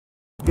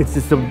It's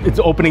just it's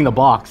opening the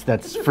box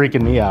that's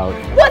freaking me out.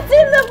 What's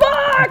in the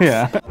box?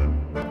 Yeah.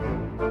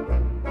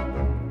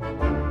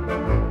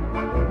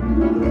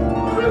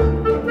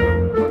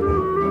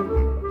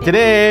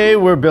 Today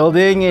we're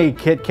building a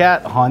Kit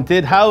Kat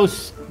haunted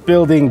house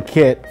building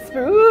kit.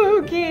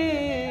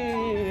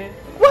 Spooky.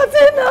 What's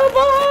in the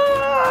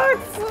box?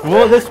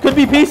 Well, this could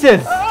be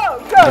pieces. Oh,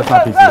 go, That's go,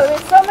 not go. pieces.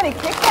 There's so many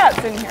Kit Kats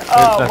in here.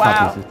 Oh, That's wow.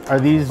 not pieces. Are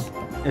these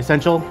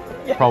essential?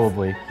 Yes.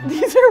 Probably.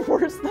 These are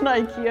worse than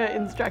IKEA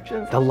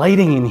instructions. The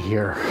lighting in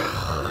here.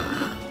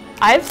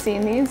 I've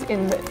seen these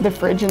in the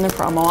fridge in the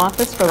promo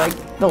office for like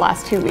the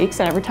last 2 weeks,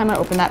 and every time I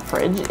open that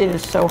fridge, it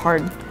is so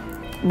hard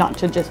not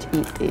to just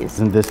eat these.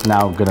 Isn't this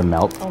now gonna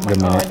melt Oh the my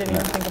god, minute? I didn't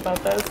even think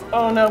about this.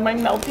 Oh no, my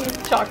melty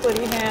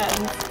chocolatey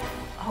hands.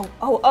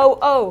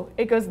 Oh,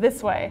 it goes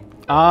this way.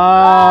 Oh.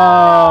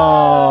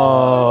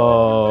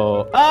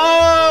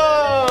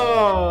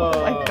 Oh.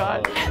 Oh my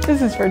god,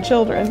 this is for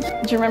children. Do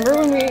you remember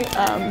when we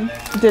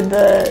did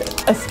the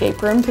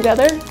escape room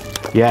together?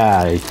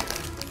 Yeah,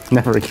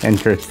 never again,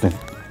 Kirsten.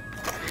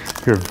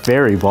 You're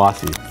very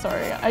bossy.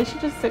 Sorry, I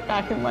should just sit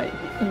back and let you.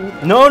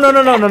 No,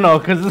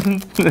 because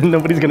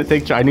nobody's gonna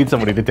take charge. I need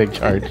somebody to take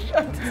charge.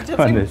 I'm just on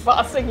like this.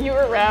 bossing you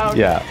around.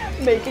 Yeah.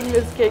 Making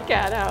this Kit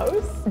Kat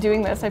house.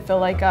 Doing this, I feel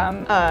like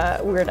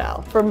Weird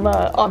Al from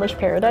Amish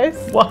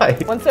Paradise. Why?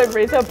 Once I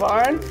raise a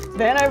barn,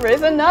 then I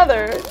raise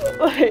another.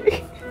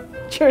 Like,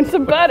 churn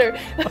some butter.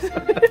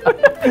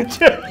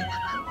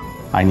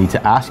 I need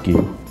to ask you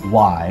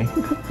why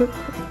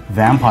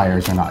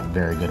vampires are not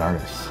very good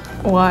artists.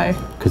 Why?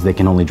 Because they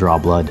can only draw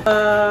blood.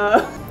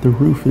 The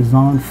roof is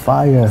on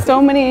fire.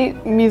 So many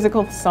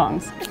musical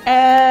songs.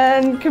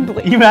 And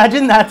complete.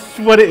 Imagine that's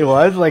what it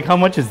was. Like, how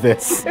much is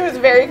this? It was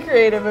very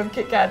creative of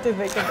Kit Kat to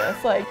think of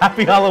this. Like,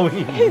 Happy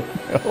Halloween.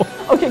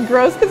 okay,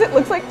 gross because it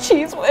looks like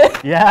cheese whiz.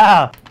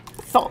 Yeah.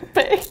 Salt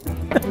paste.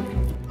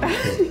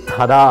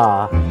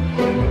 Ta-da.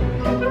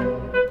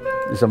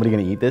 Is somebody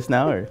gonna eat this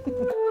now or?